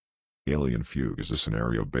Alien Fugue is a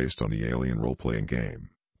scenario based on the Alien role-playing game,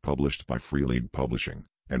 published by Free League Publishing,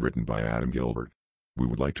 and written by Adam Gilbert. We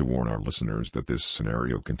would like to warn our listeners that this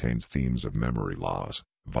scenario contains themes of memory loss,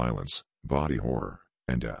 violence, body horror,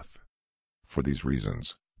 and death. For these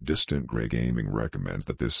reasons, Distant Grey Gaming recommends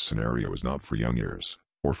that this scenario is not for young ears,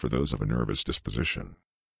 or for those of a nervous disposition.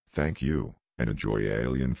 Thank you, and enjoy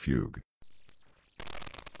Alien Fugue.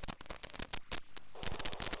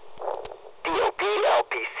 DLP,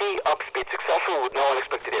 LPC, upspeed successful with no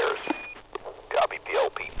unexpected errors. Copy,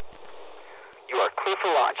 DLP. You are clear for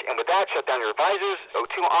launch, and with that, shut down your visors,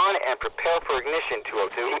 O2 on, and prepare for ignition,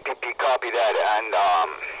 202. EPP, copy that, and,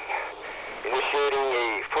 initiating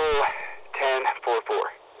a full 10-4-4.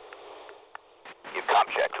 You comp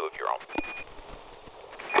check 2 of your own.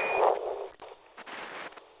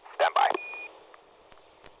 Stand by.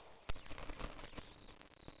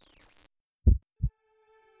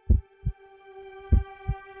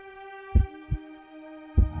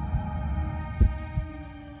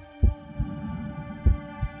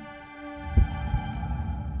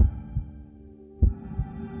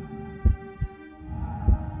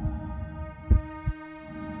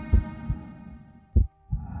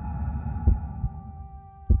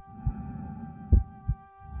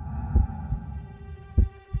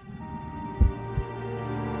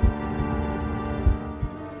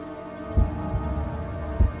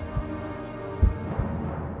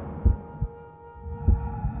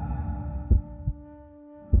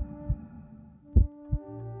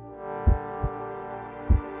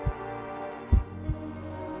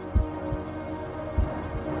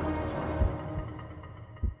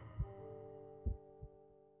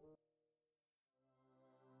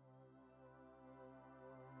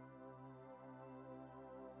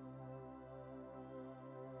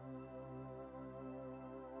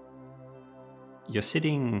 You're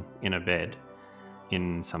sitting in a bed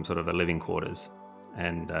in some sort of a living quarters,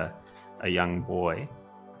 and a young boy,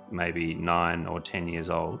 maybe 9 or 10 years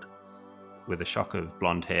old, with a shock of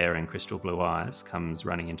blonde hair and crystal blue eyes, comes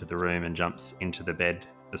running into the room and jumps into the bed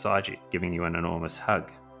beside you, giving you an enormous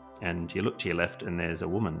hug. And you look to your left and there's a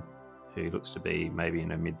woman who looks to be maybe in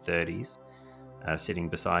her mid-30s, sitting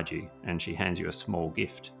beside you, and she hands you a small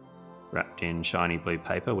gift wrapped in shiny blue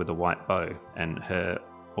paper with a white bow, and her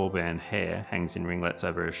auburn hair hangs in ringlets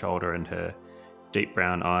over her shoulder, and her deep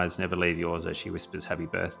brown eyes never leave yours as she whispers happy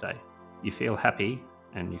birthday. You feel happy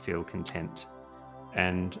and you feel content.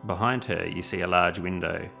 And behind her you see a large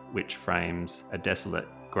window which frames a desolate,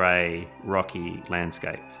 grey, rocky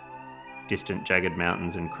landscape. Distant jagged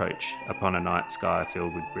mountains encroach upon a night sky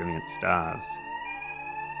filled with brilliant stars.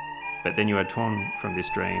 But then you are torn from this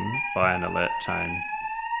dream by an alert tone.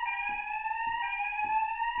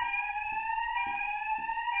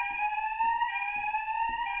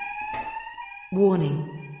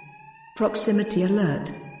 Warning. Proximity alert.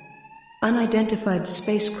 Unidentified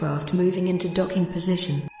spacecraft moving into docking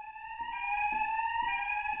position.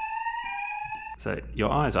 So your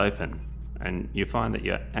eyes open and you find that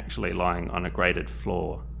you're actually lying on a grated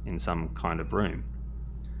floor in some kind of room.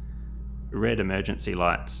 Red emergency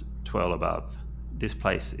lights twirl above. This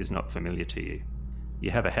place is not familiar to you.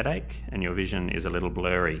 You have a headache and your vision is a little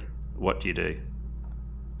blurry. What do you do?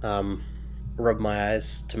 Rub my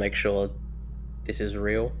eyes to make sure this is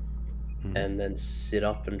real, and then sit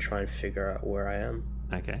up and try and figure out where I am.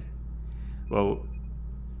 Okay. Well,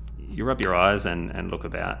 you rub your eyes and look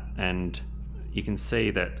about, and you can see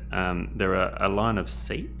that there are a line of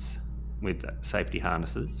seats with safety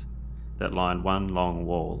harnesses that line one long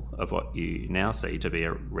wall of what you now see to be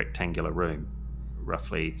a rectangular room,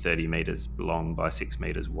 roughly 30 metres long by 6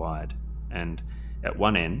 metres wide. And at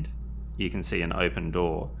one end, you can see an open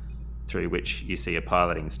door through which you see a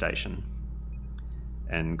piloting station.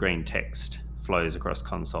 And green text flows across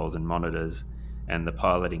consoles and monitors, and the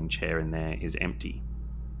piloting chair in there is empty.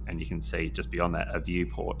 And you can see just beyond that a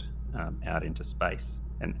viewport out into space.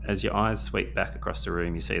 And as your eyes sweep back across the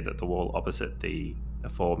room, you see that the wall opposite the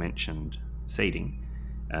aforementioned seating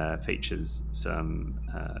features some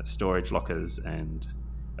storage lockers and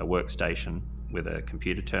a workstation with a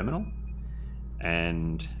computer terminal.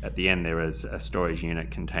 And at the end there is a storage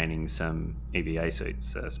unit containing some EVA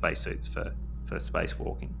suits, space suits for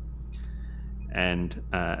spacewalking. And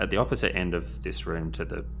at the opposite end of this room to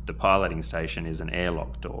the piloting station is an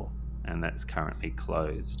airlock door, and that's currently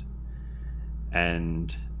closed.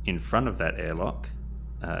 And in front of that airlock,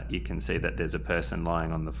 you can see that there's a person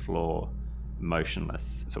lying on the floor,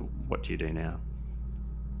 motionless. So what do you do now?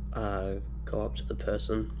 Go up to the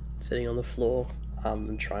person sitting on the floor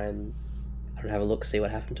and try and have a look, see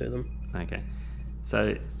what happened to them. Okay.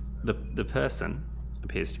 So the person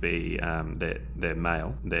appears to be they're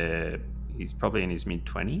male. He's probably in his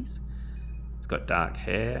mid-20s. He's got dark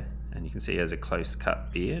hair, and you can see he has a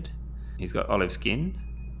close-cut beard. He's got olive skin,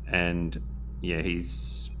 and yeah,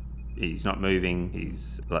 he's not moving.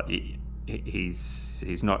 He's not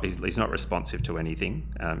responsive to anything.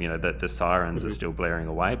 The sirens are still blaring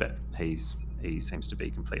away, but he seems to be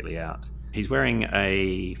completely out. He's wearing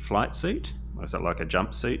a flight suit, or is it like a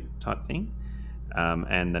jumpsuit type thing?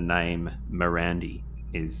 And the name Mirandi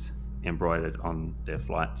is embroidered on their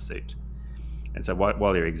flight suit. And so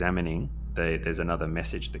while you're examining, there's another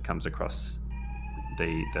message that comes across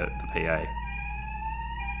the PA.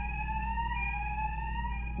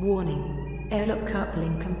 Warning, airlock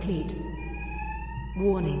coupling complete.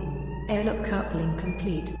 Warning, airlock coupling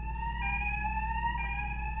complete.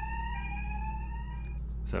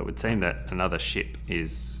 So it would seem that another ship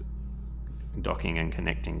is docking and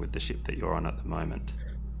connecting with the ship that you're on at the moment.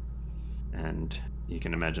 And you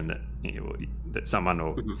can imagine that that someone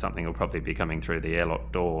or something will probably be coming through the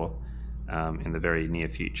airlock door in the very near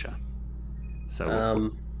future. So I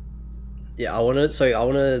want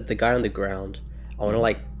to the guy on the ground, I want to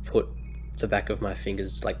like put the back of my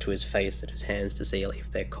fingers like to his face and his hands to see like, if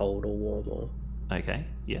they're cold or warm or... Okay,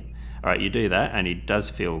 yeah. All right, you do that, and he does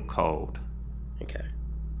feel cold. Okay.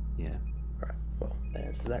 Yeah. All right, well, that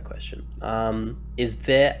answers that question. Is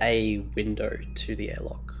there a window to the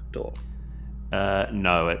airlock door?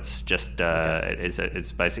 No, it's just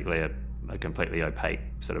it's basically a completely opaque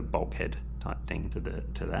sort of bulkhead type thing to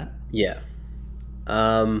that. Yeah.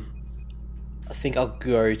 I think I'll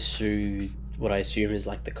go to what I assume is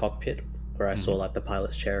like the cockpit, where I saw like the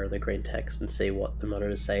pilot's chair and the green text, and see what the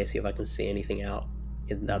monitors say, see if I can see anything out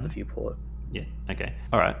in the other viewport. Yeah, okay.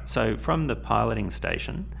 All right, so from the piloting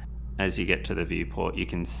station, as you get to the viewport, you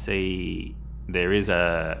can see there is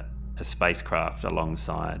a spacecraft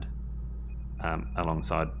alongside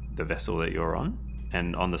the vessel that you're on.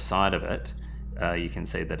 And on the side of it, you can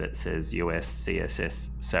see that it says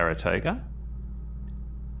USCSS Saratoga.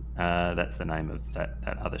 That's the name of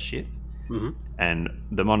that other ship. Mm-hmm. And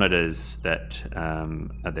the monitors that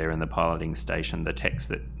are there in the piloting station, the text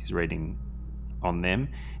that is reading on them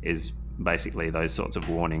is basically those sorts of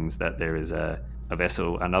warnings that there is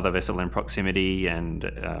another vessel in proximity,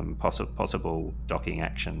 and possible docking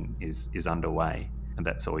action is underway. And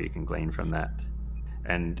that's all you can glean from that.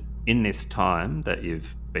 And in this time that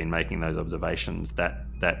you've been making those observations, that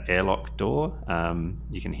airlock door,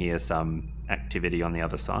 you can hear some activity on the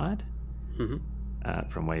other side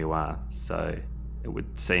from where you are. So it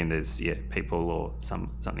would seem there's people or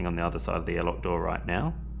something on the other side of the airlock door right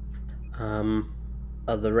now.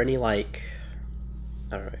 Are there any like,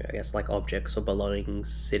 I don't know, I guess like objects or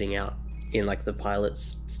belongings sitting out in like the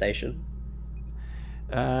pilot's station?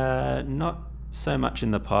 Not so much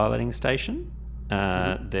in the piloting station.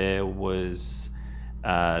 There was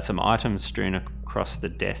some items strewn across the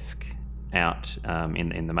desk out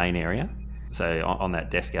in the main area. So on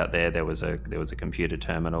that desk out there was a computer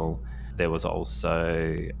terminal. There was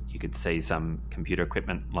also, you could see some computer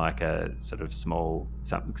equipment like a sort of small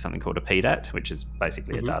something called a PDAT, which is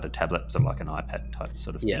basically a data tablet, so like an iPad type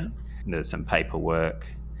sort of thing. There's some paperwork.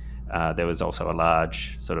 There was also a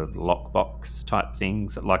large sort of lockbox type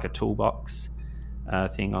things, like a toolbox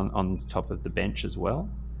thing on top of the bench as well.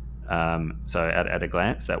 So at a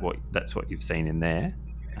glance, that's what you've seen in there.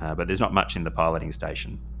 But there's not much in the piloting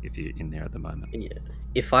station if you're in there at the moment. Yeah.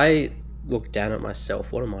 If I look down at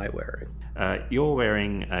myself, what am I wearing? You're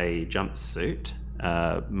wearing a jumpsuit,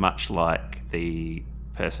 much like the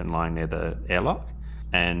person lying near the airlock,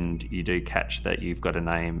 and you do catch that you've got a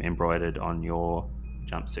name embroidered on your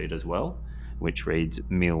jumpsuit as well, which reads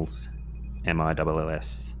Mills,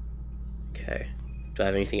 MILLS. Okay. Do I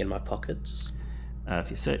have anything in my pockets? If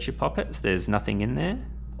you search your pockets, there's nothing in there.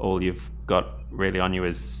 All you've got really on you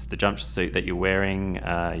is the jumpsuit that you're wearing.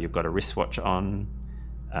 You've got a wristwatch on,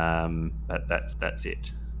 but that's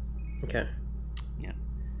it. Okay. Yeah.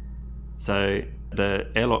 So the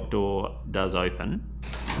airlock door does open,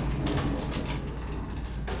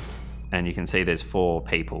 and you can see there's 4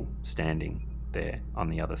 people standing there on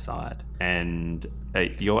the other side. And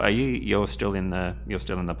you're still in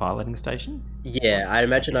the piloting station? Yeah, I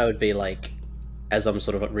imagine I would be like, as I'm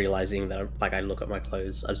sort of realizing that, like, I look at my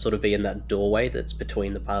clothes, I'd sort of be in that doorway that's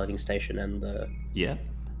between the piloting station and the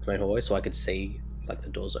main hallway, so I could see like the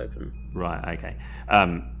doors open. Right. Okay.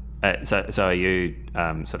 So are you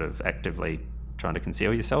sort of actively trying to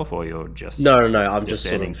conceal yourself, or you're just No. I'm just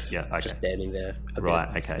standing? Sort of just standing there.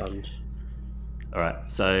 Right. Okay. All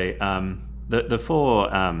right. So the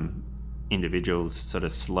 4 individuals sort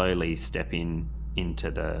of slowly step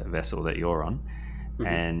into the vessel that you're on,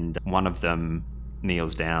 and one of them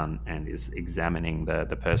kneels down and is examining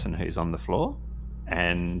the person who's on the floor.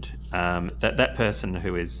 And that person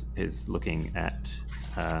who is looking at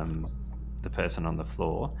the person on the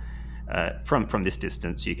floor, from this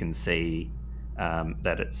distance, you can see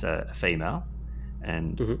that it's a female,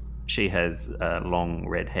 and she has long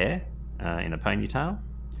red hair in a ponytail.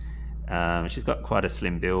 She's got quite a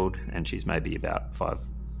slim build, and she's maybe about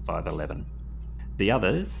 5'11". The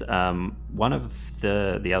others, one of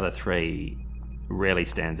the other three really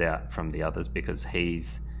stands out from the others because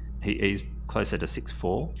he's closer to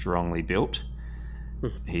 6'4", strongly built.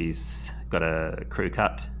 He's got a crew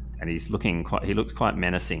cut, and he looks quite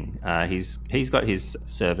menacing. He's got his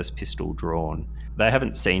service pistol drawn. They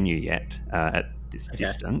haven't seen you yet at this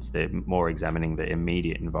distance. They're more examining the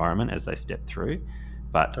immediate environment as they step through,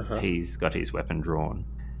 but he's got his weapon drawn,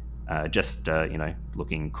 just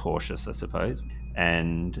looking cautious, I suppose.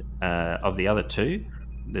 And of the other two,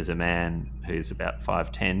 there's a man who's about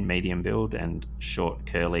 5'10", medium build, and short,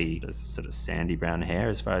 curly, sort of sandy brown hair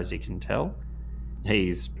as far as you can tell.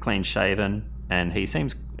 He's clean shaven, and he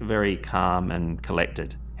seems very calm and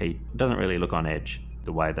collected. He doesn't really look on edge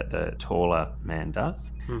the way that the taller man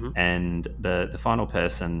does. And the final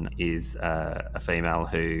person is a female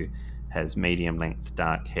who has medium length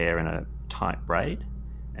dark hair and a tight braid,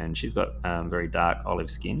 and she's got very dark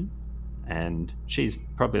olive skin, and she's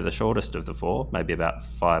probably the shortest of the four, maybe about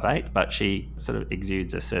 5'8", but she sort of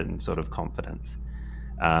exudes a certain sort of confidence.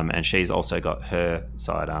 And she's also got her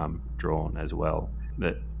sidearm drawn as well.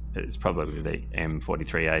 That it's probably the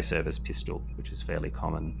M43A service pistol, which is fairly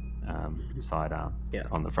common sidearm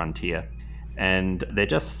on the frontier. And they're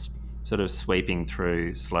just sort of sweeping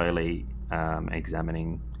through slowly,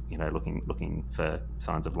 examining, looking for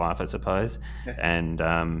signs of life, I suppose. And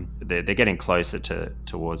they're getting closer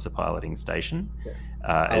towards the piloting station.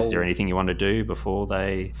 Is there anything you want to do before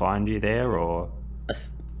they find you there, or?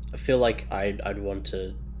 I feel like I'd want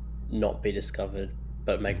to not be discovered,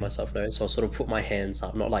 but make myself known. So I'll sort of put my hands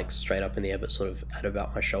up, not like straight up in the air, but sort of at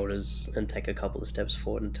about my shoulders, and take a couple of steps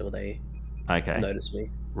forward until they notice me.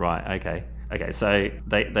 Right. Okay. So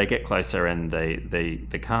they get closer, and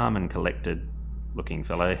the calm and collected looking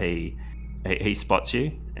fellow, he spots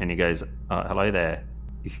you, and he goes, "Oh, hello there."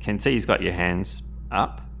 You can see he's got your hands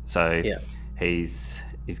up. So he's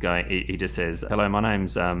going. He just says, "Hello, my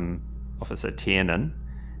name's Officer Tiernan,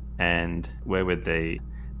 and we're with the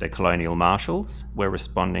Colonial Marshals. We're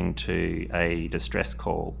responding to a distress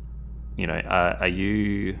call. Are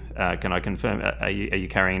you? Can I confirm? Are you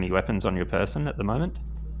carrying any weapons on your person at the moment?"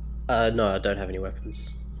 No, I don't have any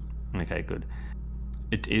weapons. Okay, good.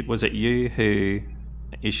 Was it you who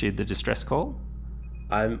issued the distress call?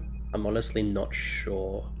 I'm honestly not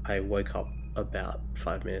sure. I woke up about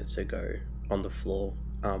 5 minutes ago on the floor,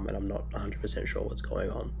 and I'm not 100% sure what's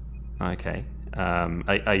going on. Okay.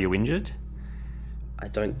 Are you injured? I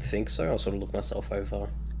don't think so. I'll sort of look myself over,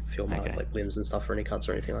 feel my limbs and stuff, or any cuts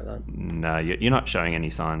or anything like that. No, you're not showing any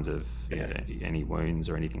signs of any wounds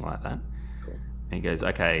or anything like that. Cool. And he goes,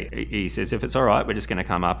 okay. He says, if it's all right, we're just going to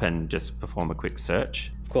come up and just perform a quick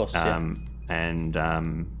search. Of course. And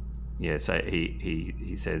so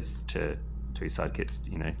he says to his sidekicks,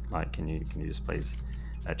 can you just please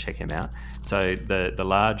check him out? So the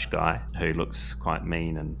large guy who looks quite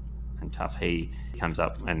mean and tough, he comes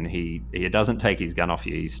up, and he doesn't take his gun off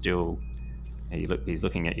you. He's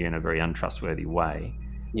looking at you in a very untrustworthy way.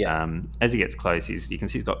 As he gets close, you can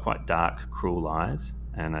see he's got quite dark, cruel eyes,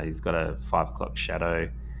 and he's got a 5 o'clock shadow,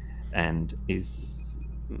 and his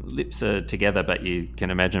lips are together, but you can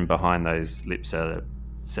imagine behind those lips are a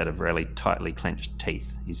set of really tightly clenched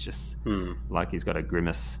teeth. He's just like he's got a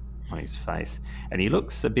grimace on his face, and he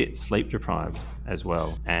looks a bit sleep deprived as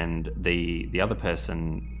well. And the other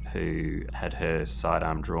person who had her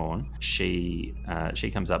sidearm drawn, she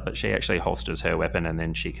comes up, but she actually holsters her weapon, and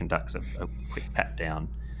then she conducts a quick pat down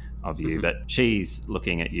of you. But she's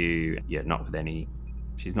looking at you,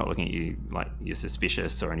 she's not looking at you like you're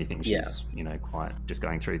suspicious or anything. She's quite just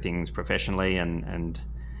going through things professionally, and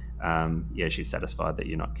she's satisfied that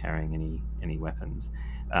you're not carrying any weapons.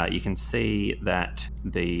 You can see that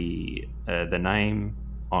the name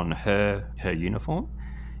on her uniform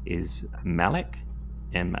is Malik,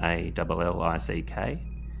 Mallick,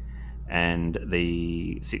 and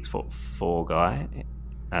the 6'4" guy,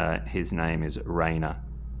 his name is Rayner,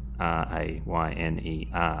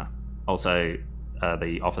 Rayner. Also,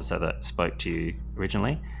 the officer that spoke to you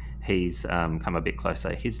originally, he's come a bit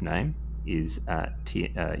closer. His name is he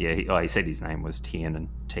said his name was Tiernan,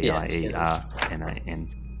 Tiernan,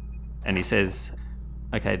 and he says,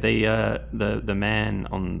 okay, the man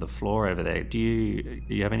on the floor over there, do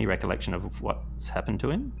you have any recollection of what's happened to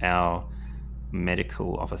him? Our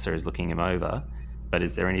medical officer is looking him over, but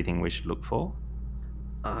is there anything we should look for?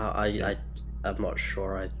 I'm not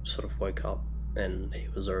sure. I sort of woke up and he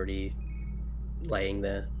was already laying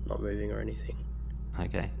there, not moving or anything.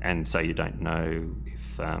 Okay, and so you don't know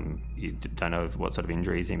if what sort of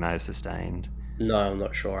injuries he may have sustained? No, I'm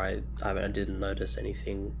not sure. I didn't notice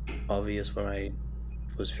anything obvious when I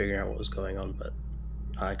was figuring out what was going on, but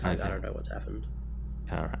I don't know what's happened.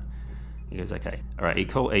 All right. He goes, okay. All right. He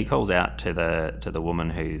calls out to the woman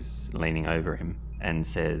who's leaning over him and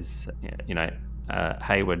says,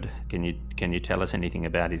 Hayward, can you tell us anything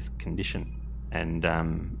about his condition? And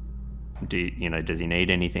does he need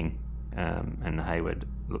anything? And Hayward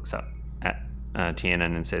looks up at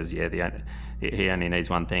Tiernan and says, he only needs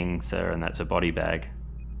one thing, sir, and that's a body bag.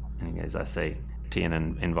 And he goes, I see.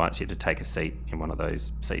 Tiernan invites you to take a seat in one of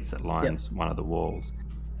those seats that lines one of the walls.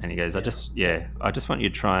 And he goes, I just want you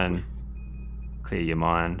to try and clear your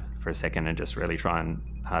mind for a second and just really try and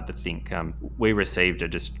hard to think. We received a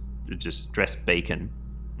distress beacon,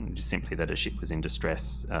 just simply that a ship was in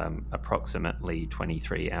distress approximately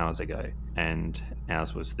 23 hours ago, and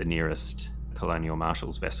ours was the nearest Colonial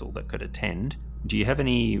Marshal's vessel that could attend. Do you have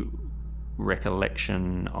any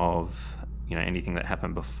recollection of anything that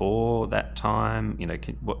happened before that time?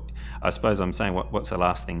 I suppose I'm saying, what's the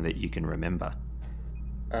last thing that you can remember?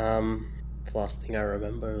 The last thing I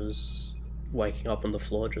remember was waking up on the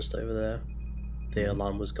floor just over there. The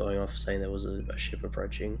alarm was going off saying there was a ship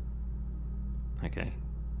approaching. Okay.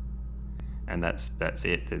 And that's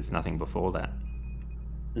it? There's nothing before that?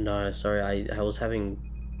 No, sorry, I was having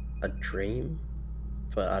a dream,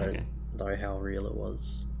 but I don't know how real it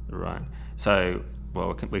was. Right. So,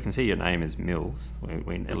 well, we can see your name is Mills.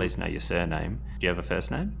 We at least know your surname. Do you have a first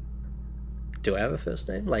name? Do I have a first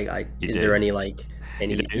name? Is do. there any You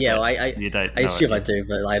do, Yeah, I assume I do,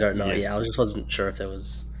 but I don't know. Yeah, I just wasn't sure if there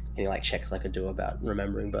was any checks I could do about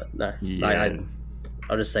remembering, but no. Yeah.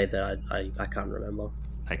 I'll just say that I can't remember.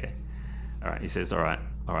 Okay. All right. He says, all right,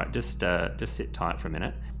 just sit tight for a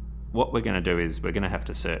minute. What we're going to do is we're going to have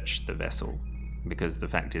to search the vessel, because the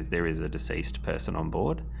fact is there is a deceased person on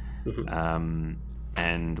board. Mm-hmm.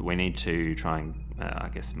 And we need to try and, I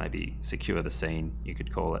guess, maybe secure the scene, you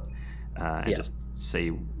could call it, and just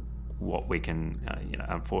see what we can,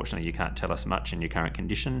 unfortunately you can't tell us much in your current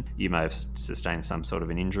condition. You may have sustained some sort of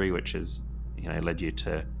an injury which has, led you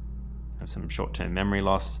to have some short-term memory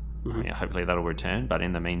loss. Mm-hmm. Hopefully that'll return, but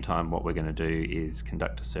in the meantime what we're going to do is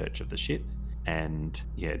conduct a search of the ship and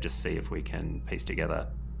just see if we can piece together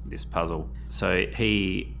this puzzle. So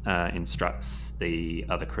he instructs the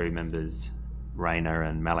other crew members, Rayner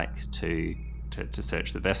and Malik, to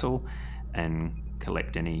search the vessel and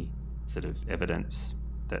collect any sort of evidence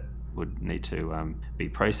that would need to be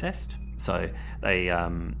processed. So they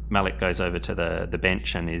Malik goes over to the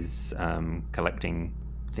bench and is collecting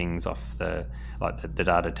things off the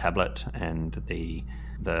data tablet and the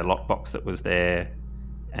lockbox that was there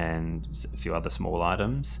and a few other small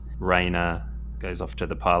items. Rayner goes off to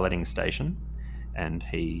the piloting station and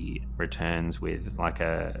he returns with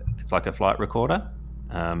it's like a flight recorder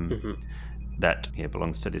that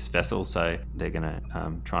belongs to this vessel, so they're going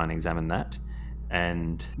to try and examine that.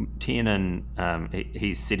 And Tiernan,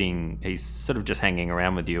 he's sort of just hanging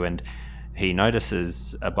around with you, and he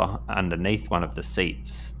notices underneath one of the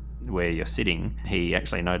seats where you're sitting, he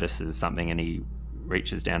actually notices something, and he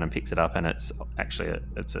reaches down and picks it up, and it's actually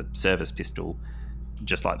it's a service pistol,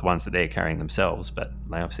 just like the ones that they're carrying themselves, but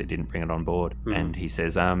they obviously didn't bring it on board. Mm-hmm. And he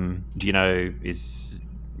says, do you know,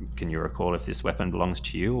 can you recall if this weapon belongs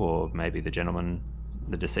to you or maybe the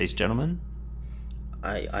deceased gentleman?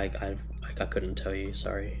 I couldn't tell you,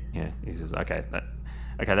 sorry. Yeah, he says, okay,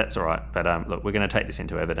 that's all right, but look, we're going to take this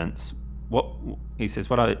into evidence. He says,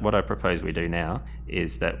 what I propose we do now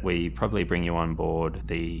is that we probably bring you on board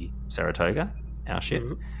the Saratoga, our ship,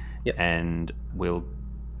 mm-hmm. Yep. And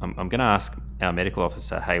I'm going to ask our medical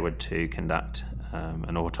officer Hayward to conduct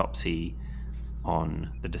an autopsy on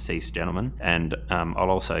the deceased gentleman, and I'll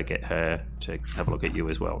also get her to have a look at you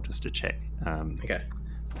as well, just to check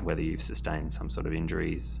whether you've sustained some sort of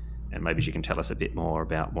injuries, and maybe she can tell us a bit more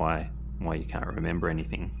about why you can't remember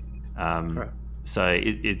anything. Right. So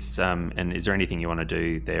it's and is there anything you want to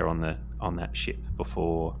do there on that ship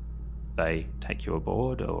before they take you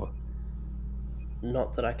aboard, or?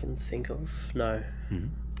 Not that I can think of, no.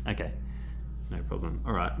 Mm-hmm. Okay, no problem.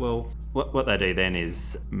 All right, well, what they do then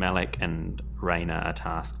is Malik and Rayner are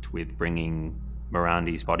tasked with bringing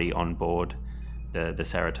Mirandi's body on board the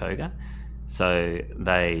Saratoga. So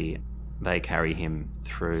they carry him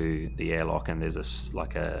through the airlock, and there's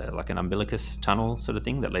like an umbilicus tunnel sort of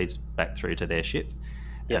thing that leads back through to their ship.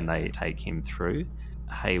 Yep. And they take him through.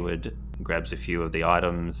 Hayward grabs a few of the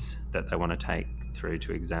items that they want to take through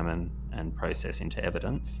to examine and process into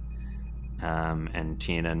evidence, and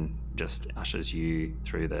Tiernan just ushers you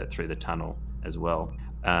through the tunnel as well.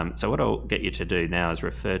 So what I'll get you to do now is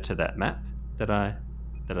refer to that map that I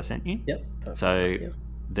sent you. Yep. So Yep.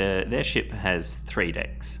 their ship has 3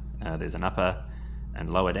 decks. There's an upper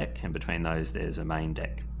and lower deck, and between those there's a main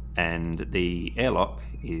deck. And the airlock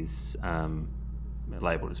is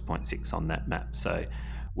labelled as 0.6 on that map. So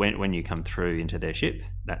when you come through into their ship,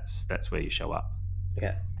 that's where you show up.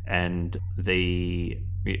 Okay. And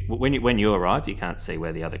when you arrive, you can't see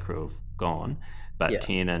where the other crew have gone, but Yeah.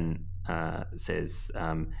 Tiernan says,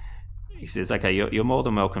 he says, okay, you're more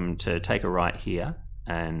than welcome to take a right here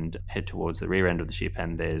and head towards the rear end of the ship,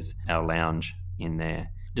 and there's our lounge in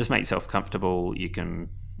there. Just make yourself comfortable. You can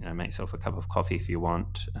make yourself a cup of coffee if you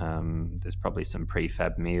want. There's probably some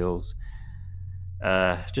prefab meals.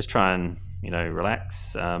 Just try and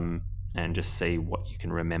relax and just see what you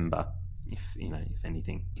can remember, if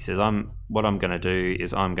anything. He says, what I'm going to do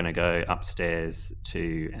is I'm going to go upstairs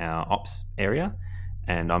to our ops area,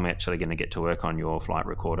 and I'm actually going to get to work on your flight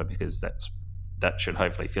recorder, because that should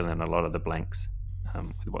hopefully fill in a lot of the blanks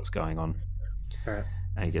with what's going on. All right.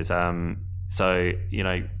 And he goes, so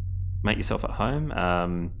make yourself at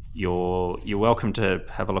home. You're welcome to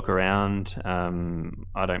have a look around.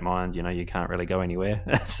 I don't mind. You can't really go anywhere,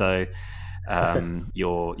 so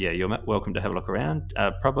you're welcome to have a look around.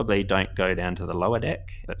 Probably don't go down to the lower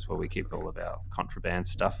deck. That's where we keep all of our contraband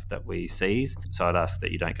stuff that we seize. So I'd ask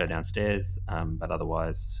that you don't go downstairs. But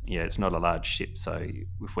otherwise, it's not a large ship, so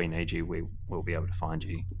if we need you, we will be able to find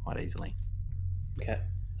you quite easily. Okay.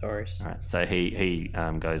 No worries. All right. So he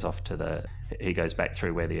goes off to he goes back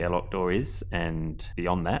through where the airlock door is and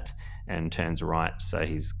beyond that, and turns right. So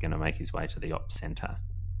he's going to make his way to the ops center.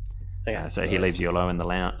 Okay. So he leaves you alone in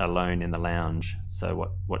the lounge. So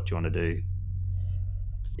what do you want to do?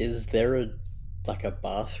 Is there a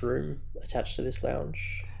bathroom attached to this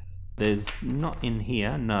lounge? There's not in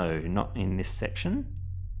here. No, not in this section.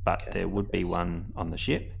 But Okay, there would be one on the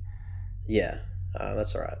ship. Yeah.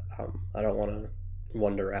 That's all right. I don't want to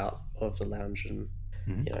wander out of the lounge and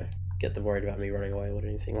get them worried about me running away or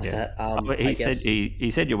anything like that. He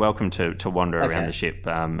said you're welcome to wander around Okay. the ship.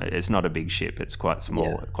 It's not a big ship. It's quite small,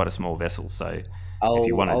 Yeah. quite a small vessel. So if I'll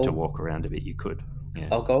you wanted to walk around a bit, you could. Yeah.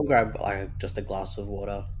 I'll go and grab just a glass of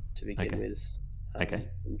water to begin Okay. with. Okay.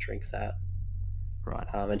 And drink that. Right.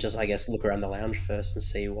 And just look around the lounge first and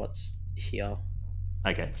see what's here.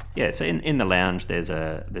 Okay. Yeah. So in the lounge, there's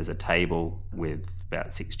a table with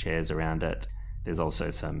about 6 chairs around it. There's also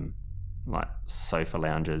some sofa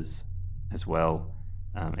lounges as well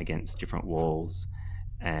against different walls,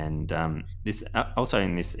 and this also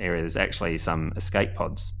in this area there's actually some escape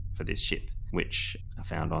pods for this ship, which are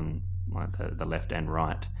found on the left and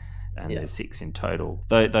right, and there's 6 in total.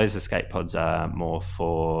 Those escape pods are more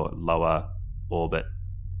for lower orbit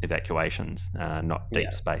evacuations, not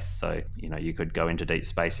deep space. So you could go into deep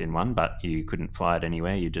space in one, but you couldn't fly it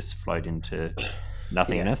anywhere. You just float into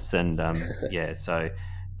nothingness, and so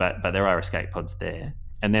but there are escape pods there.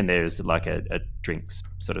 And then there's a drinks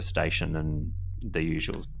sort of station and the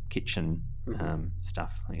usual kitchen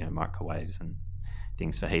stuff, microwaves and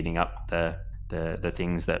things for heating up the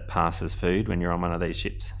things that pass as food when you're on one of these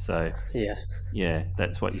ships. So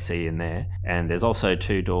that's what you see in there. And there's also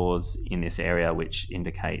 2 doors in this area which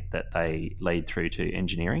indicate that they lead through to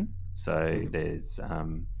engineering. So there's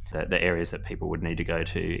the areas that people would need to go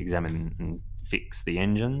to examine and fix the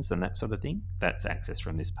engines and that sort of thing. That's access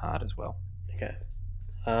from this part as well. Okay.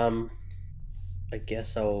 I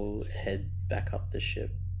guess I'll head back up the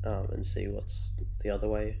ship and see what's the other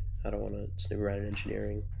way. I don't want to snoop around in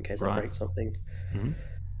engineering in case I break something. Mm-hmm.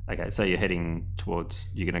 Okay, so you're going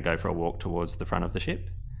to go for a walk towards the front of the ship?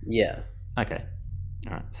 Yeah. Okay.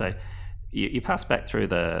 All right. So you pass back through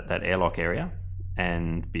that airlock area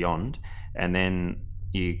and beyond, and then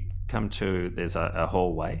you come to, there's a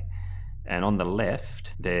hallway, and on the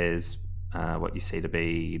left there's what you see to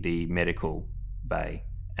be the medical bay.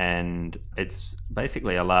 And it's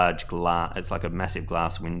basically a large glass, it's like a massive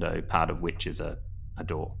glass window, part of which is a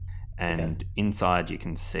door. And inside you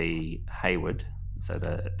can see Hayward, so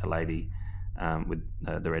the lady with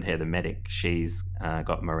the red hair, the medic. She's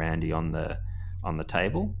got Mirandy on the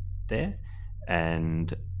table there,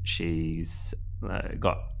 and she's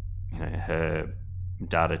got her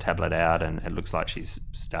data tablet out, and it looks like she's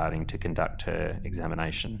starting to conduct her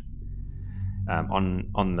examination.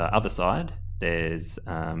 On the other side, there's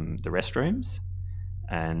the restrooms,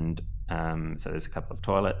 and so there's a couple of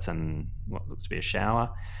toilets and what looks to be a shower,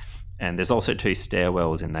 and there's also 2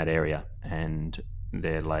 stairwells in that area. And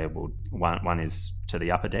they're labelled. One is to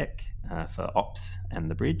the upper deck for ops and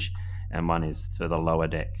the bridge, and one is for the lower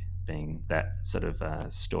deck, being that sort of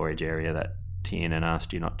storage area that Tiernan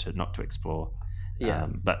asked you not to explore. Yeah.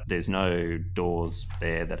 But there's no doors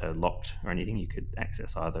there that are locked or anything. You could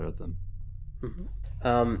access either of them.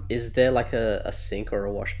 Is there like a sink or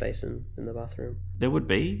a wash basin in the bathroom? There would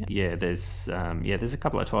be, yeah. There's a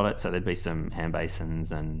couple of toilets, so there'd be some hand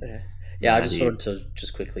basins and. Okay. Yeah, I just wanted to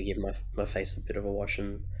just quickly give my face a bit of a wash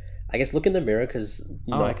and I guess look in the mirror because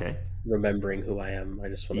okay. remembering who I am, I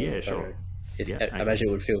just want to. Yeah, sure. I imagine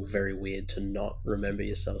it would feel very weird to not remember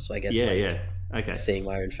yourself. So I guess okay. Seeing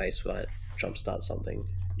my own face might jumpstart something.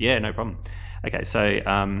 Yeah, no problem. Okay, so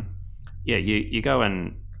you go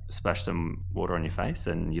and splash some water on your face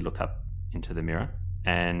and you look up into the mirror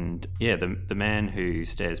and the man who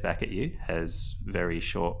stares back at you has very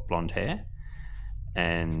short blonde hair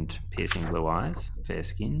and piercing blue eyes, fair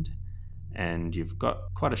skinned, and you've got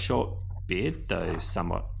quite a short beard, though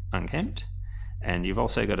somewhat unkempt, and you've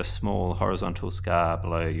also got a small horizontal scar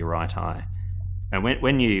below your right eye. And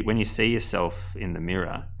when you see yourself in the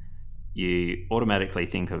mirror, you automatically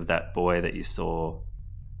think of that boy that you saw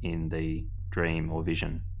in the dream or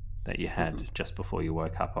vision that you had just before you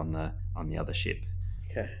woke up on the other ship.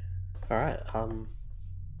 Okay. All right.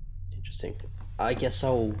 Interesting. I guess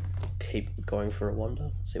I'll keep going for a wander,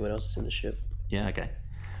 see what else is in the ship. Yeah. Okay.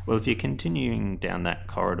 Well, if you're continuing down that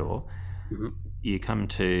corridor, you come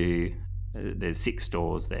to there's 6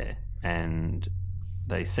 doors there, and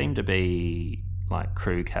they seem to be like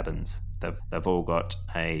crew cabins. They've all got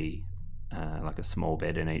a like a small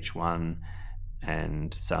bed in each one,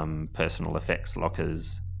 and some personal effects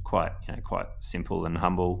lockers. Quite simple and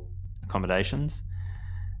humble accommodations.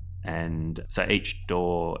 And so each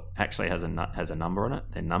door actually has a number on it.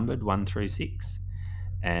 They're numbered 1 through 6,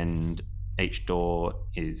 and each door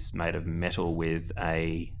is made of metal with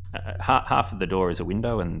half of the door is a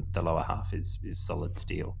window and the lower half is solid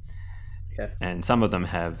steel. Okay. And some of them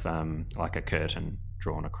have like a curtain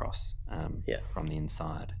drawn across from the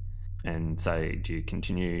inside. And so do you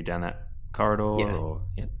continue down that corridor? Yeah. Or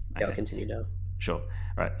Okay. I'll continue down. Sure.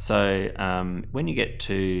 Right. So when you get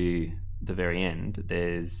to the very end,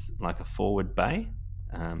 there's like a forward bay.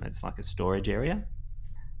 It's like a storage area.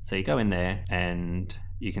 So you go in there and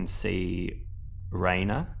you can see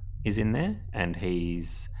Rayner is in there, and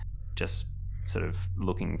he's just sort of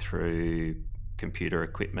looking through computer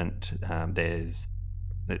equipment.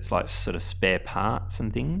 It's like sort of spare parts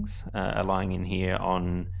and things are lying in here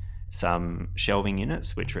on some shelving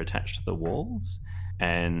units which are attached to the walls.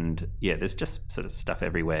 And there's just sort of stuff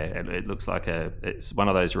everywhere. It looks like it's one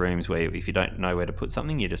of those rooms where if you don't know where to put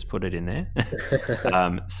something, you just put it in there.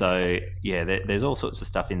 There's all sorts of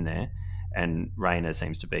stuff in there. And Rayner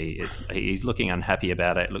seems to be, he's looking unhappy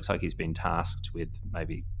about it. It looks like he's been tasked with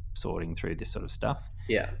maybe sorting through this sort of stuff.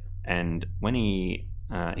 Yeah. And when he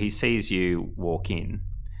sees you walk in,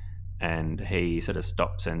 and he sort of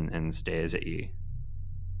stops and stares at you.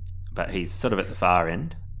 But he's sort of at the far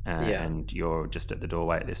end. And you're just at the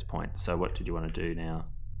doorway at this point. So what did you want to do now?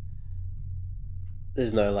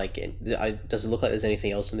 There's no does it look like there's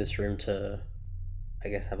anything else in this room to, I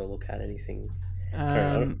guess, have a look at? Anything? I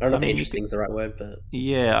don't know if interesting is the right word, but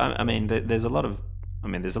I mean, there's a lot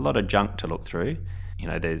of junk to look through.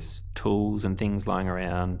 There's tools and things lying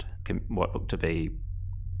around. What look to be,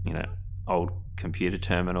 old computer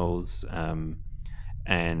terminals,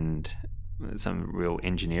 and some real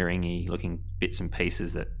engineering-y looking bits and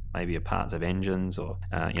pieces that maybe are parts of engines or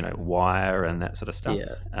wire and that sort of stuff.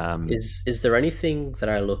 Is there anything that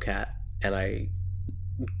I look at and I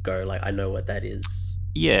go like, I know what that is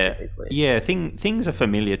specifically? Things are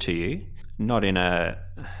familiar to you, not in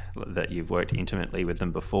that you've worked intimately with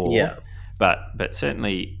them before, but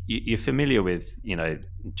certainly you're familiar with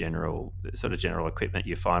general equipment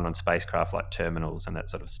you find on spacecraft, like terminals and that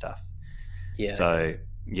sort of stuff.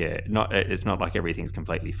 It's not like everything's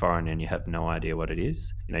completely foreign and you have no idea what it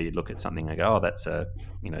is. You look at something and go, oh, that's a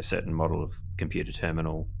certain model of computer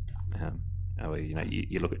terminal.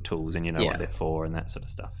 You look at tools and what they're for and that sort of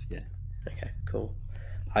stuff. Yeah. Okay, cool.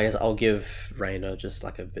 I guess I'll give Rayner just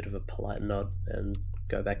like a bit of a polite nod and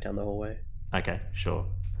go back down the hallway. Okay, sure.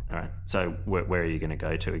 All right. So where are you going to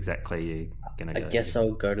go to exactly? You're going to go? I guess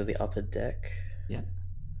I'll go to the upper deck. Yeah.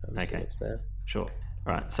 See what's there. Sure.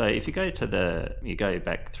 All right, so if you go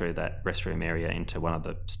back through that restroom area into one of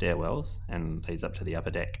the stairwells and leads up to the upper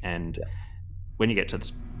deck, and when you get to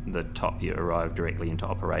the top, you arrive directly into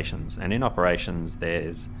operations. And in operations,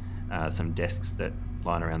 there's some desks that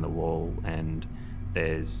line around the wall, and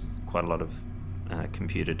there's quite a lot of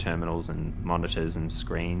computer terminals and monitors and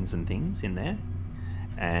screens and things in there.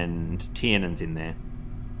 and Tiernan's in there,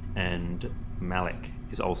 and Malik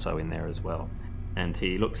is also in there as well. And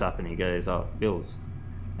he looks up and he goes, "Oh, Bills,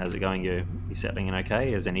 how's it going? You settling in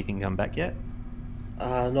okay? Has anything come back yet?"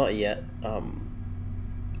 Not yet. I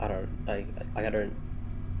don't.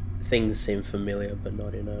 Things seem familiar, but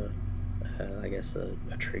not in a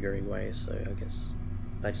triggering way. So I guess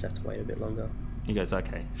I just have to wait a bit longer. He goes,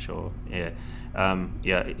 "Okay, sure, yeah."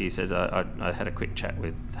 He says, I had a quick chat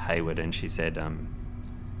with Hayward, and she said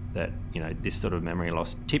that this sort of memory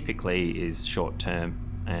loss typically is short term,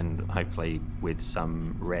 and hopefully with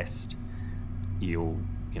some rest, you'll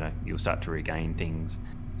start to regain things.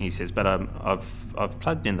 He says, but I've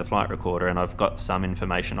plugged in the flight recorder and I've got some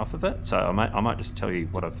information off of it, so I might just tell you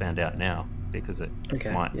what I've found out now, because it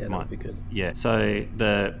might be good. Yeah. So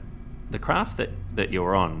the craft that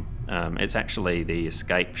you're on, it's actually the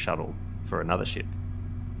escape shuttle for another ship,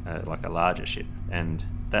 like a larger ship, and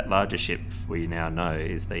that larger ship we now know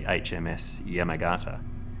is the HMS Yamagata.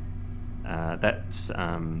 That's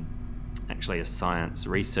actually a science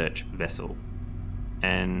research vessel.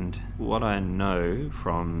 And what I know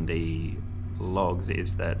from the logs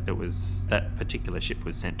is that that particular ship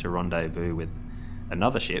was sent to rendezvous with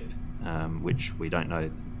another ship, which we don't know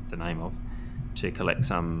the name of, to collect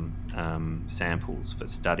some samples for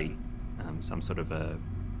study, some sort of a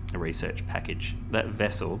research package. That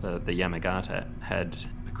vessel, the Yamagata, had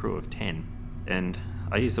a crew of 10. And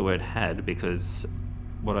I use the word had because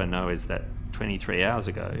what I know is that 23 hours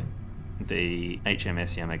ago, the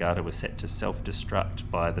HMS Yamagata was set to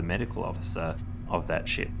self-destruct by the medical officer of that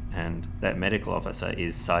ship, and that medical officer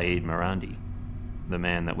is Saeed Marandi, the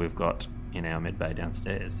man that we've got in our medbay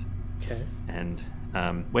downstairs. Okay. And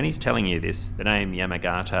when he's telling you this, the name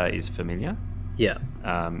Yamagata is familiar. Yeah.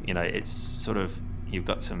 It's sort of, you've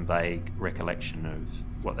got some vague recollection of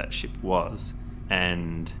what that ship was,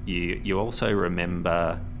 and you also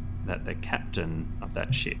remember that the captain of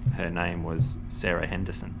that ship, her name was Sarah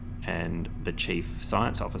Henderson, and the chief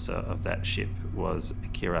science officer of that ship was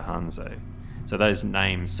Akira Hanzo. So those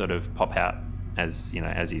names sort of pop out as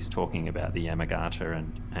he's talking about the Yamagata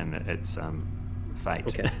and its fate.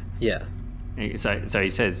 Okay. Yeah. So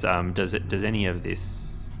he says, does any of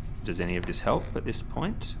this help at this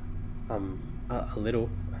point? A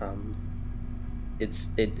little.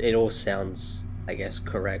 It all sounds, I guess,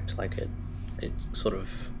 correct. Like it sort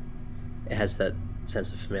of, it has that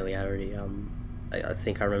sense of familiarity. I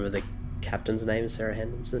think I remember the captain's name, Sarah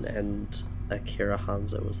Henderson, and Akira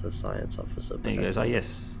Hanzo was the science officer. And he goes, "Oh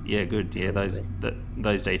yes, yeah, good, yeah,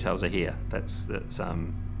 those details are here. That's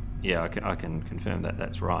yeah, I can confirm that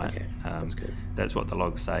that's right. Okay, that's good. That's what the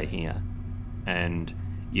logs say here." And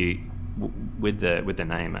you, with the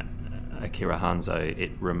name Akira Hanzo,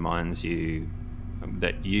 it reminds you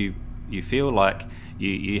that you feel like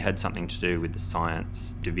you had something to do with the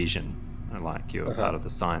science division, like you're part of the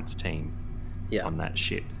science team. Yeah. On that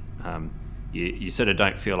ship. You sort of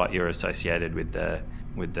don't feel like you're associated with the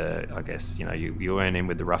I guess you weren't in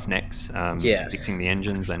with the Roughnecks fixing the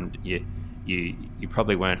engines, and you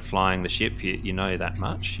probably weren't flying the ship. You know that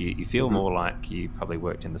much. You feel more like you probably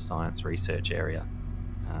worked in the science research area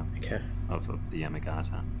of the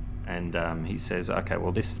Yamagata. And he says, okay,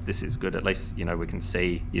 well this is good. At least we can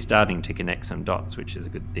see you're starting to connect some dots, which is a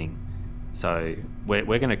good thing. So we're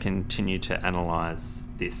going to continue to analyse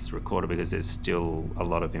this recorder because there's still a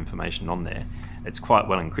lot of information on there. It's quite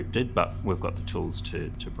well encrypted, but we've got the tools to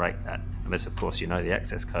break that. Unless, of course, you know the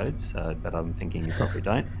access codes, but I'm thinking you probably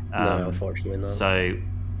don't. No, unfortunately not. So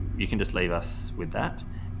you can just leave us with that,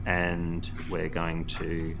 and we're going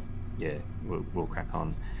to, we'll crack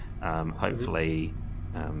on. Hopefully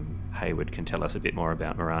Hayward can tell us a bit more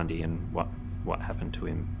about Marandi and what happened to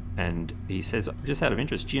him. And he says, just out of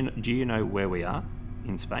interest, do you know where we are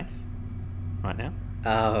in space right now?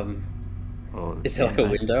 Is there like a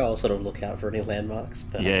window? I'll sort of look out for any landmarks.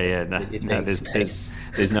 But no,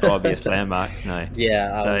 there's no obvious landmarks. No.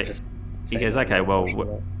 Yeah. So just he goes, okay,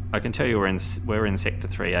 well, I can tell you we're in sector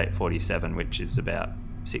 3847, which is about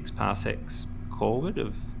 6 parsecs forward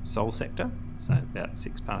of Sol sector, so about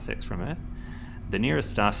 6 parsecs from Earth. The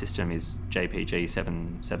nearest star system is JPG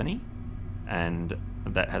 770, and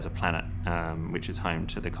that has a planet which is home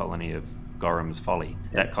to the colony of Gorham's Folly.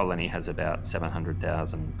 Yeah. That colony has about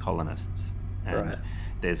 700,000 colonists. And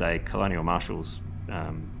there's a Colonial Marshal's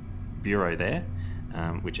bureau there,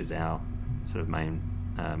 which is our sort of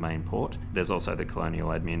main port. There's also the colonial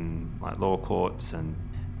admin, like law courts, and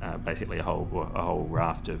basically a whole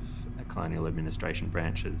raft of colonial administration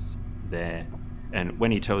branches there. And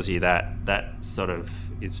when he tells you that sort of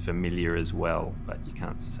is familiar as well, but you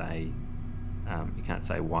can't say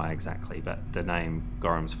why exactly. But the name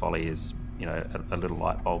Gorham's Folly is a little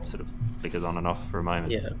light bulb sort of flickers on and off for a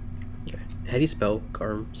moment. Yeah. Okay. How do you spell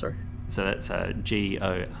Gorham? Sorry. So that's Gorham.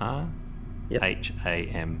 Yep.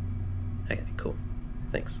 Okay, cool.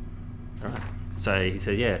 Thanks. All right. So he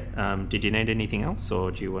says, did you need anything else,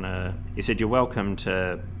 or do you want to... He said you're welcome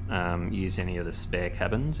to use any of the spare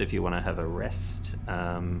cabins if you want to have a rest,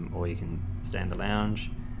 or you can stay in the lounge.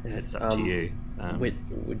 It's up to you.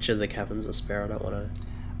 Which of the cabins are spare? I don't want to...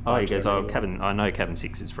 He goes, I know cabin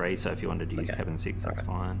 6 is free, so if you wanted to use cabin 6, that's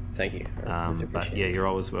fine. Thank you. But yeah, you're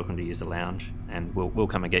always welcome to use the lounge, and we'll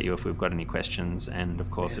come and get you if we've got any questions, and of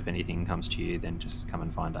course, if anything comes to you, then just come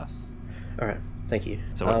and find us. All right, thank you.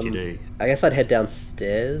 So what do you do? I guess I'd head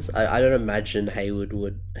downstairs. I don't imagine Hayward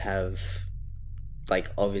would have,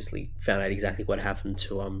 obviously found out exactly what happened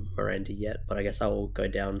to Miranda yet, but I guess I will go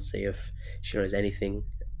down and see if she knows anything.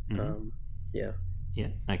 Mm-hmm. Yeah. Yeah,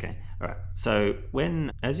 okay. All right. So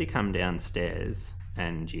as you come downstairs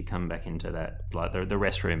and you come back into that, the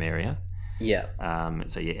restroom area,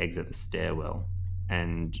 so you exit the stairwell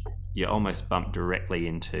and you almost bump directly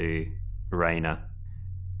into Rayner,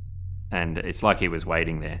 and it's like he was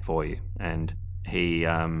waiting there for you, and he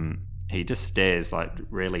just stares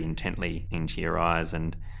really intently into your eyes,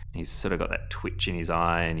 and he's sort of got that twitch in his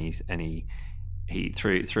eye, and he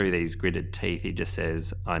through these gritted teeth, he just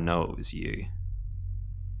says, "I know it was you."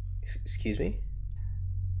 Excuse me?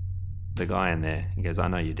 The guy in there, he goes, "I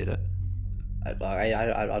know you did it."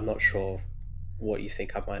 I'm not sure what you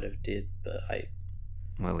think I might have did, but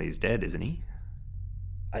Well, he's dead, isn't he?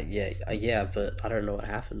 Yeah, but I don't know what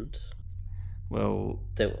happened. Well,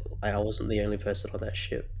 I wasn't the only person on that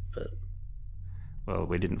ship, but... Well,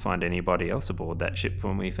 we didn't find anybody else aboard that ship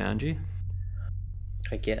when we found you.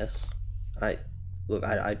 I guess. I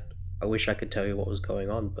wish I could tell you what was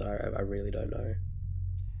going on, but I really don't know.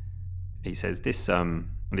 He says this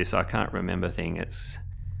I can't remember thing.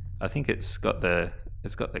 I think it's got the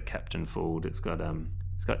captain fooled. It's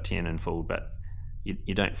got Tiernan fooled, but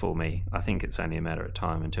you don't fool me. I think it's only a matter of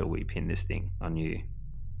time until we pin this thing on you.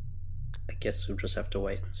 I guess we'll just have to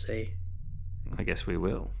wait and see. I guess we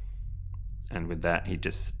will. And with that, he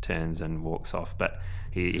just turns and walks off. But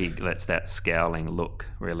he lets that scowling look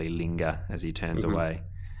really linger as he turns away,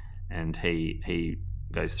 and he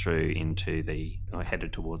goes through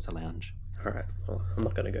headed towards the lounge. All right. Well, I'm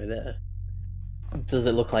not going to go there. Does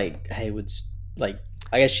it look like Hayward's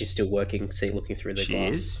I guess she's still working, looking through the glass? She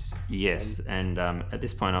is, yes. And at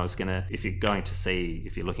this point, I was gonna, if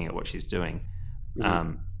you're looking at what she's doing,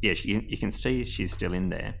 you can see she's still in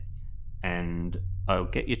there, and I'll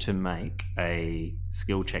get you to make a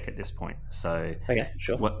skill check at this point. So, okay,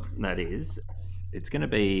 sure. What that is, it's going to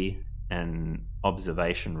be an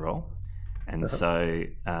observation roll. And so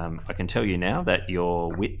I can tell you now that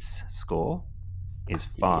your wits score is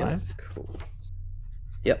 5. Yep, cool.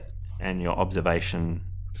 Yep. And your observation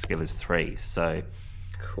skill is 3. So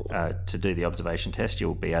cool. To do the observation test,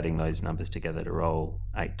 you'll be adding those numbers together to roll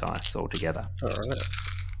 8 dice altogether. All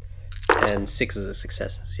right. And 6 is a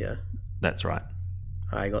successes, yeah? That's right.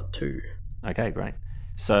 I got 2. Okay, great.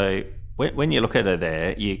 So when you look at her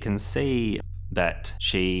there, you can see that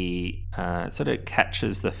she sort of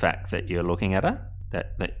catches the fact that you're looking at her,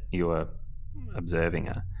 that you are observing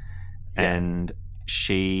her. Yeah. And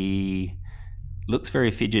she looks very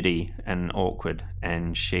fidgety and awkward,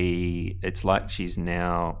 and it's like she's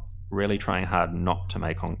now really trying hard not to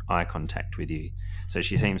make eye contact with you. So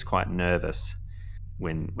she seems quite nervous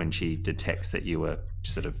when she detects that you were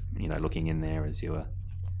sort of, looking in there as you were.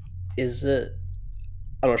 Is it...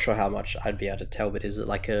 I'm not sure how much I'd be able to tell, but is it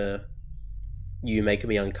like a... you make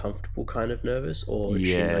me uncomfortable kind of nervous, or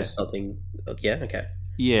she knows something? Yeah, okay.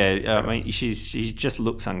 Yeah, I mean, she just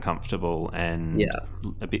looks uncomfortable and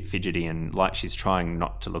a bit fidgety, and like she's trying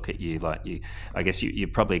not to look at you. I guess you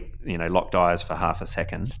probably locked eyes for half a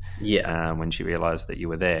second. Yeah. When she realised that you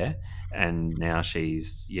were there, and now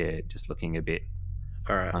she's just looking a bit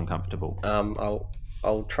uncomfortable.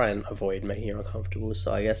 I'll try and avoid making her uncomfortable.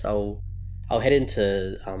 So I guess I'll head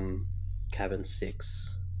into cabin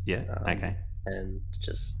 6. Yeah. Okay. And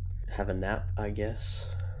just have a nap, I guess.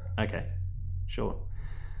 Okay. Sure.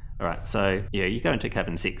 All right. So you go into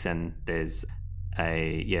cabin 6, and there's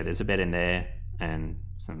a bed in there and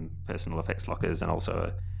some personal effects lockers, and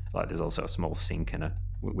also there's also a small sink and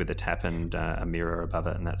with a tap and a mirror above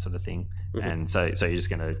it and that sort of thing. Mm-hmm. And so you're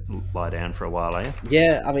just going to lie down for a while, are you?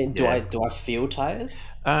 Yeah. I mean, do I feel tired?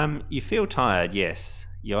 You feel tired, yes.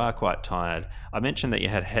 You are quite tired. I mentioned that you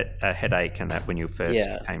had a headache and that when you first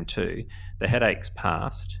came to. The headache's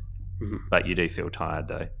passed, but you do feel tired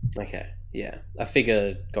though. Okay, yeah. I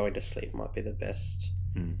figure going to sleep might be the best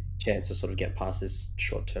chance to sort of get past this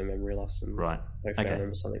short-term memory loss and hopefully I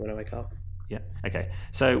remember something when I wake up. Yeah. Okay.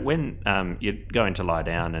 So when you're going to lie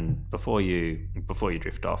down, and before you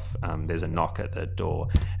drift off, there's a knock at the door,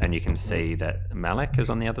 and you can see that Malik is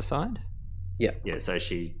on the other side. Yeah. Yeah. So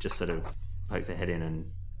she just sort of pokes her head in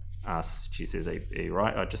and asks. She says, "Are you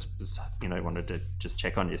right? I just was, wanted to just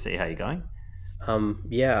check on you, see how you're going."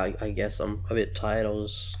 Yeah, I guess I'm a bit tired. I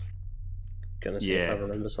was gonna see if I Yeah.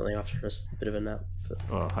 remember something after a bit of a nap. But...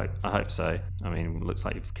 Well, I hope so. I mean, it looks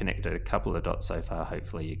like you've connected a couple of dots so far.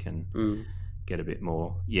 Hopefully, you can get a bit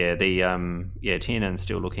more. Yeah, Tiernan's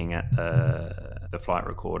still looking at the flight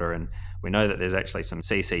recorder, and we know that there's actually some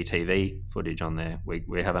CCTV footage on there.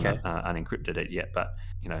 We haven't unencrypted it yet, but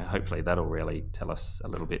hopefully that'll really tell us a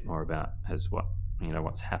little bit more about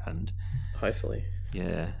what's happened. Hopefully.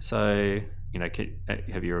 Yeah. So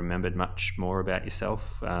have you remembered much more about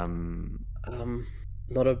yourself?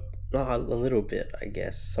 Not a little bit, I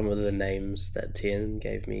guess. Some of the names that Tien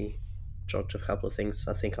gave me jogged a couple of things.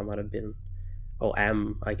 I think I might have been, or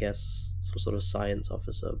am, I guess, some sort of science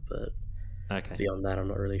officer, but beyond that, I'm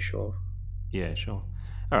not really sure. Yeah, sure.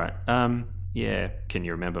 All right. Yeah. Can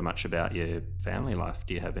you remember much about your family life?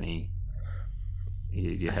 Do you have any?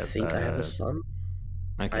 I think I have a son.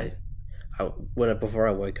 Okay. Before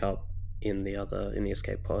I woke up in the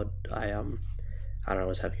escape pod, I don't know, I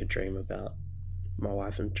was having a dream about my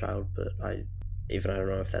wife and child, but I don't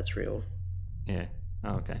know if that's real. Yeah.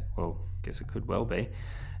 Oh, okay. Well, I guess it could well be.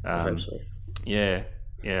 I hope so. Yeah.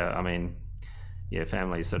 Yeah. I mean,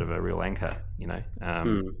 family is sort of a real anchor,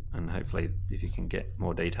 and hopefully if you can get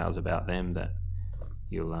more details about them, that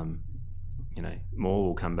you'll, more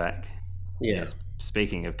will come back. Yeah.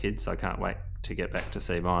 Speaking of kids, I can't wait to get back to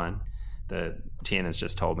see mine. The Tien has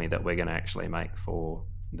just told me that we're going to actually make for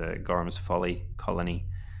the Gorham's Folly colony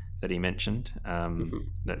that he mentioned.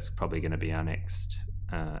 That's probably going to be our next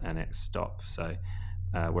stop. So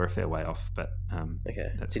we're a fair way off, but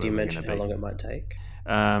okay. Did you mention how long it might take?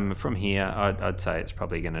 From here, I'd say it's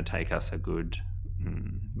probably going to take us a good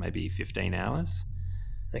maybe 15 hours.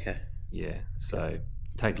 Okay. Yeah. So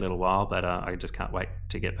take a little while, but I just can't wait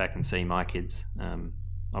to get back and see my kids.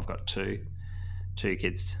 I've got two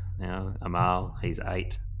kids now. Amal, he's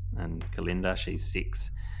 8, and Kalinda, she's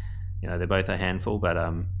 6. They're both a handful, but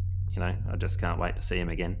I just can't wait to see him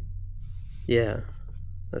again. Yeah,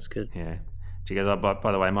 that's good. Yeah. She goes,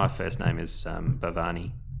 by the way, my first name is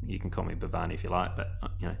Bhavani. You can call me Bhavani if you like, but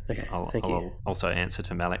okay, I'll also answer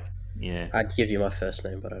to Malik. Yeah. I'd give you my first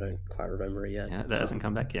name, but I don't quite remember it yet. Yeah, that hasn't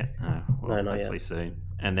come back yet. Oh, well, no, not hopefully yet. Soon.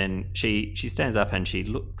 And then she stands up and she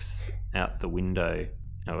looks out the window,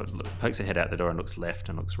 pokes her head out the door and looks left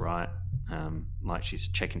and looks right, like she's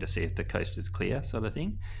checking to see if the coast is clear, sort of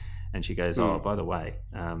thing. And she goes, "Oh, by the way,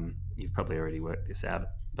 you've probably already worked this out,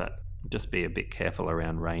 but just be a bit careful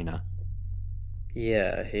around Rainer."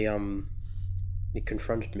 Yeah, he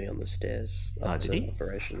confronted me on the stairs up to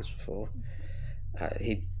operations before.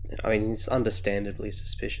 He's understandably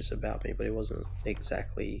suspicious about me, but he wasn't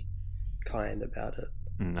exactly kind about it.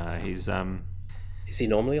 No, he's Is he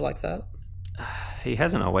normally like that? He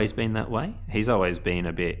hasn't always been that way. He's always been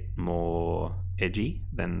a bit more edgy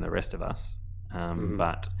than the rest of us,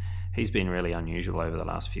 but he's been really unusual over the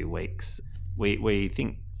last few weeks. We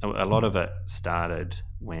think a lot of it started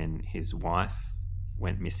when his wife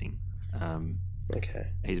went missing.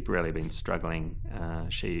 Okay. He's really been struggling.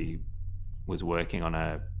 She was working on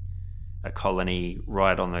a colony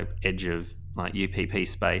right on the edge of like UPP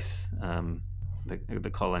space,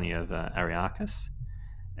 the colony of Ariarchus,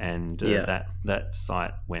 and that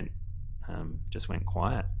site just went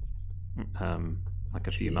quiet like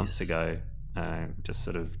a few months ago. Just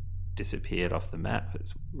sort of disappeared off the map.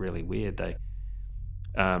 It's really weird.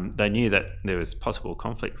 They knew that there was possible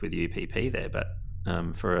conflict with UPP there, but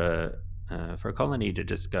for a colony to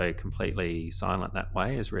just go completely silent that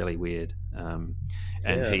way is really weird.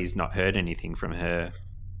 And he's not heard anything from her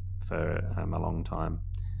for a long time,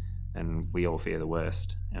 and we all fear the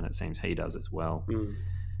worst, and it seems he does as well.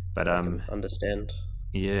 But I can understand.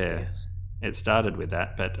 Yeah, it started with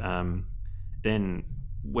that, but then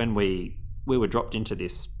when we were dropped into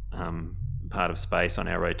this part of space on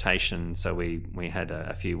our rotation, so we had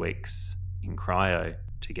a few weeks in cryo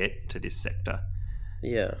to get to this sector.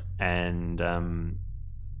 Yeah. And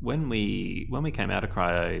when we came out of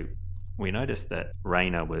cryo, we noticed that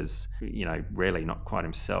Rainer was, really not quite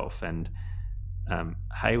himself, and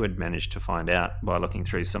Hayward managed to find out by looking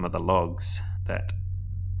through some of the logs that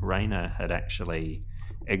Rainer had actually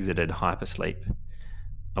exited hypersleep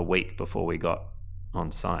a week before we got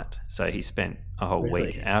on site. So he spent a whole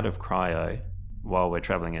week out of cryo while we're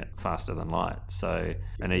traveling at faster than light. So,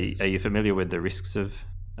 and are you familiar with the risks of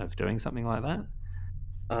doing something like that?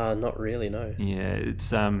 Not really, no. Yeah,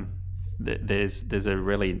 it's there's a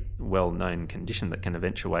really well-known condition that can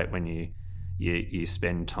eventuate when you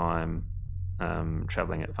spend time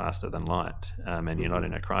traveling at faster than light, and you're not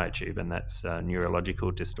in a cryotube, and that's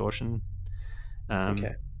neurological distortion,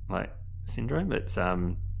 Okay. like syndrome.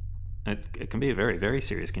 It can be a very, very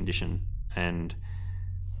serious condition, and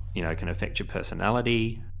it can affect your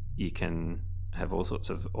personality. You can have all sorts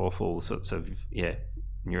of awful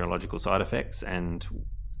neurological side effects, and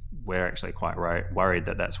we're actually quite worried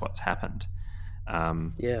that that's what's happened.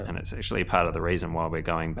 Yeah. And it's actually part of the reason why we're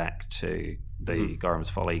going back to the Gorham's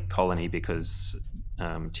Folly colony, because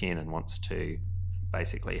Tiernan wants to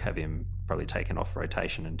basically have him probably taken off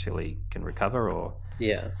rotation until he can recover, or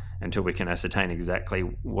until we can ascertain exactly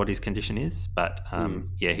what his condition is. But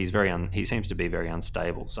he seems to be very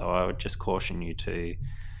unstable. So I would just caution you to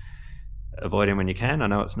avoid him when you can. I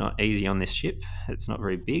know it's not easy on this ship. It's not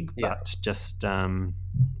very big, but just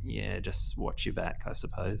just watch your back, I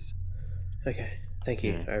suppose. Okay. Thank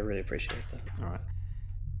you. I really appreciate that. All right.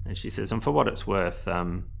 And she says, and for what it's worth,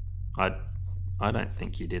 I don't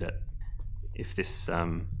think you did it. If this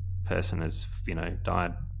person has,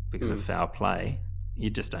 died because of foul play, you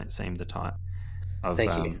just don't seem the type of.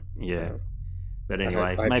 Thank you. Yeah. But anyway,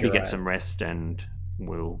 I hope maybe you're get right. some rest, and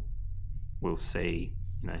we'll see,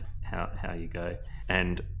 how you go.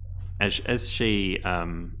 And as she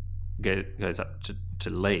goes up to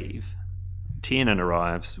leave, Tiernan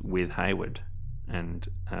arrives with Hayward, and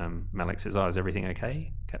Malik says, "Oh, is everything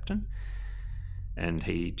okay, Captain?" And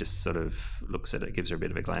he just sort of looks at it, gives her a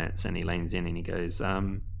bit of a glance, and he leans in and he goes,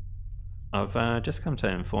 I've just come to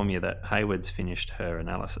inform you that Hayward's finished her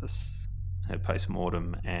analysis, her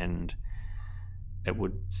post-mortem, and it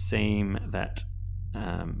would seem that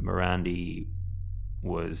Morandi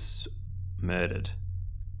was murdered.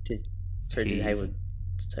 Did Hayward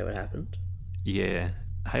say what happened? Yeah.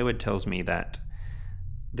 Hayward tells me that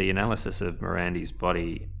the analysis of Morandi's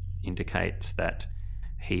body indicates that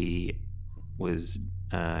he was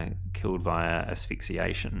killed via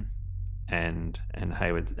asphyxiation, and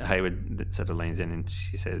Hayward sort of leans in and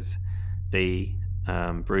she says the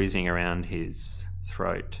bruising around his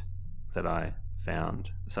throat that I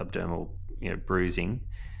found, subdermal bruising,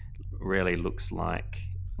 really looks like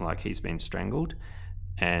he's been strangled,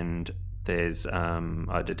 and there's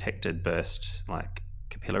I detected burst like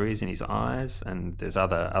capillaries in his eyes, and there's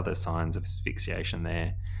other signs of asphyxiation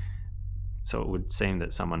there. So it would seem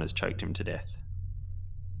that someone has choked him to death.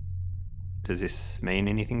 Does this mean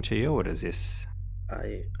anything to you, or does this?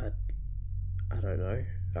 I don't know.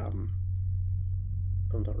 I'm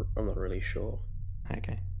not really sure.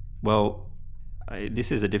 Okay. Well,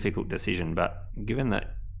 this is a difficult decision, but given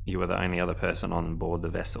that you were the only other person on board the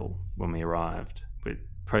vessel when we arrived, with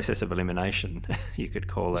process of elimination, you could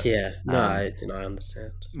call it. Yeah. No, I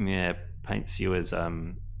understand. Yeah, paints you as a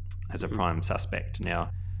prime suspect. Now,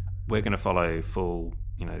 we're going to follow full,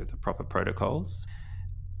 the proper protocols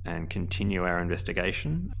and continue our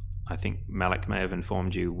investigation. I think Malik may have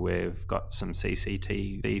informed you we've got some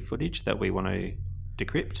CCTV footage that we want to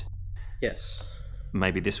decrypt. Yes.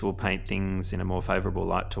 Maybe this will paint things in a more favourable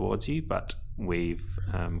light towards you, but we've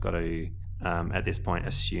got to, at this point,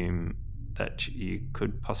 assume that you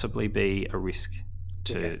could possibly be a risk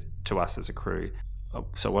to us as a crew.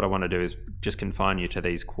 So what I want to do is just confine you to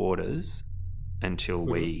these quarters until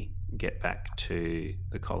we get back to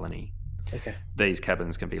the colony. Okay. These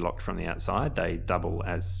cabins can be locked from the outside. They double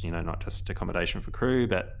as, not just accommodation for crew,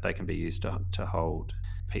 but they can be used to hold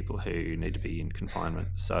people who need to be in confinement.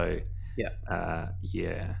 So,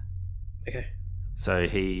 Okay. So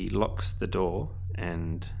he locks the door,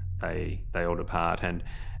 and they all depart, and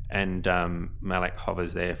Malik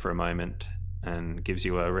hovers there for a moment and gives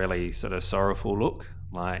you a really sort of sorrowful look,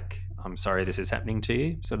 like, I'm sorry this is happening to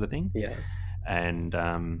you, sort of thing. Yeah. And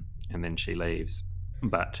then she leaves.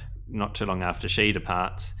 But not too long after she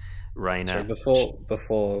departs, Raina... So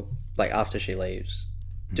before, like, after she leaves,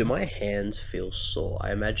 do my hands feel sore?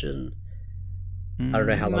 I imagine... I don't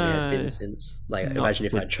know how long it had been since. Like, imagine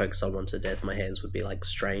if I choked someone to death, my hands would be, like,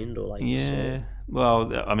 strained or, like, sore.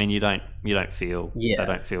 Well, I mean, you don't feel... Yeah. They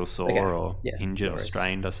don't feel sore or injured or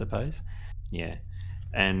strained, I suppose. Yeah.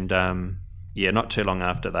 And... not too long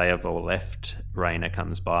after they have all left, Raina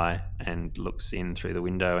comes by and looks in through the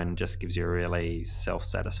window and just gives you a really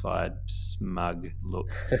self-satisfied, smug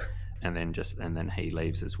look, and then he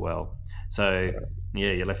leaves as well. So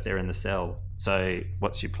you're left there in the cell. So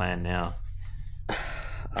what's your plan now?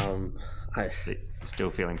 Still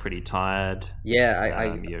feeling pretty tired? Yeah,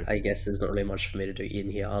 I guess there's not really much for me to do in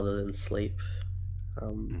here other than sleep.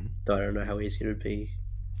 Though I don't know how easy it would be.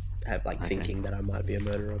 Thinking that I might be a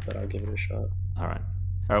murderer, but I'll give it a shot. All right.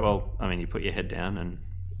 Well, I mean, you put your head down and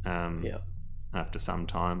Yeah. After some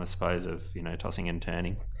time, I suppose, of tossing and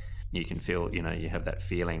turning, you can feel you have that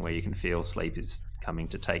feeling where you can feel sleep is coming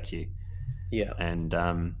to take you, Yeah. and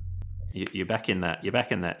you're back in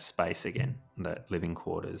that space again, that living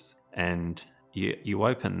quarters, and you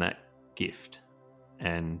open that gift,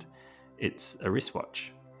 and it's a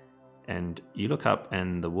wristwatch. And you look up,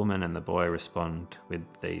 and the woman and the boy respond with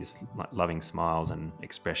these loving smiles and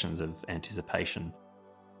expressions of anticipation.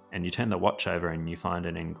 And you turn the watch over, and you find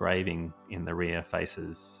an engraving in the rear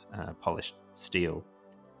faces polished steel.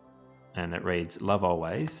 And it reads, "Love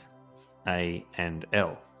always, A and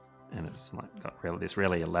L." And it's got this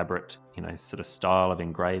really elaborate, sort of style of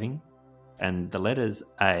engraving. And the letters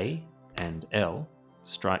A and L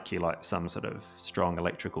strike you like some sort of strong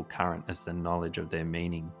electrical current as the knowledge of their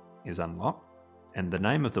meaning is unlocked. And the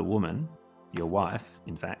name of the woman, your wife,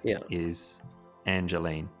 in fact, Yeah. is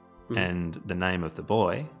Angeline. Mhm. And the name of the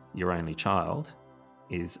boy, your only child,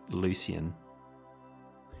 is Lucian.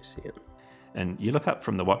 I see it. And you look up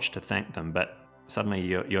from the watch to thank them, but suddenly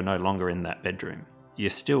you're no longer in that bedroom. You're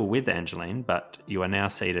still with Angeline, but you are now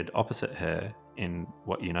seated opposite her in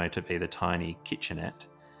what you know to be the tiny kitchenette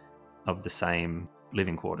of the same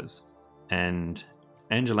living quarters. And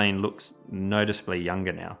Angeline looks noticeably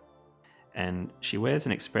younger now, and she wears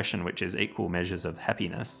an expression which is equal measures of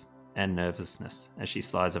happiness and nervousness as she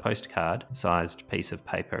slides a postcard-sized piece of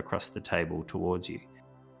paper across the table towards you.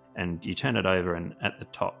 And you turn it over, and at the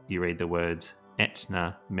top you read the words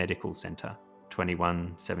Etna Medical Centre,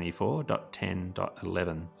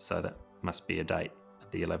 2174.10.11. So that must be a date,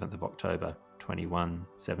 the 11th of October,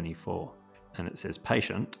 2174. And it says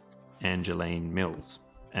patient Angeline Mills.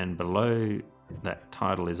 And below that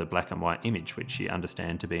title is a black and white image, which you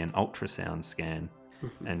understand to be an ultrasound scan.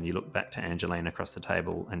 And you look back to Angeline across the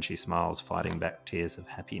table, and she smiles, fighting back tears of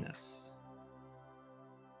happiness.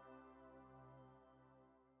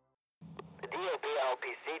 The DOB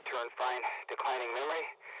LPC turned fine, declining memory,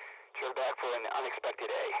 turned back for an unexpected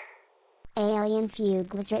A. Alien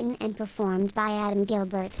Fugue was written and performed by Adam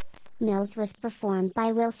Gilbert. Mills was performed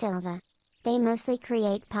by Will Silva. They mostly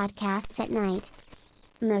create podcasts at night.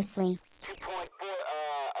 Mostly. 2.8G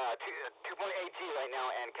right now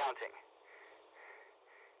and counting.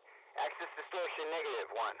 Axis distortion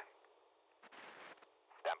 -1.